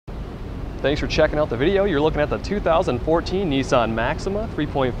Thanks for checking out the video. You're looking at the 2014 Nissan Maxima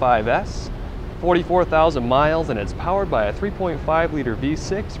 3.5S, 44,000 miles, and it's powered by a 3.5-liter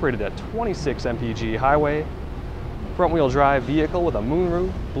V6 rated at 26 mpg highway. Front-wheel drive vehicle with a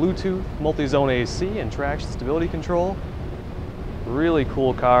moonroof, Bluetooth, multi-zone AC, and traction stability control. Really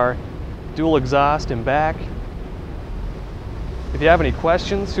cool car. Dual exhaust in back. If you have any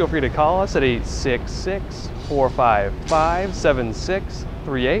questions, feel free to call us at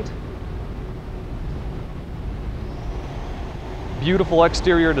 866-455-7638. Beautiful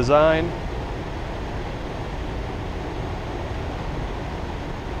exterior design.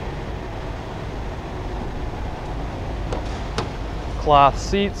 Cloth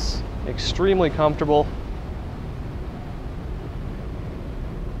seats, extremely comfortable.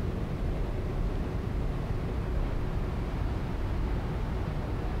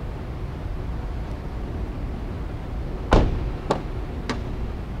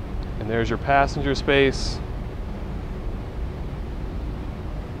 And there's your passenger space.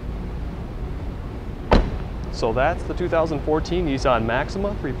 So that's the 2014 Nissan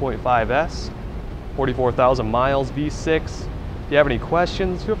Maxima 3.5S, 44,000 miles, V6. If you have any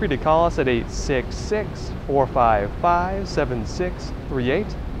questions, feel free to call us at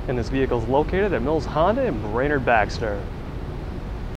 866-455-7638. And this vehicle is located at Mills Honda in Brainerd, Lancaster.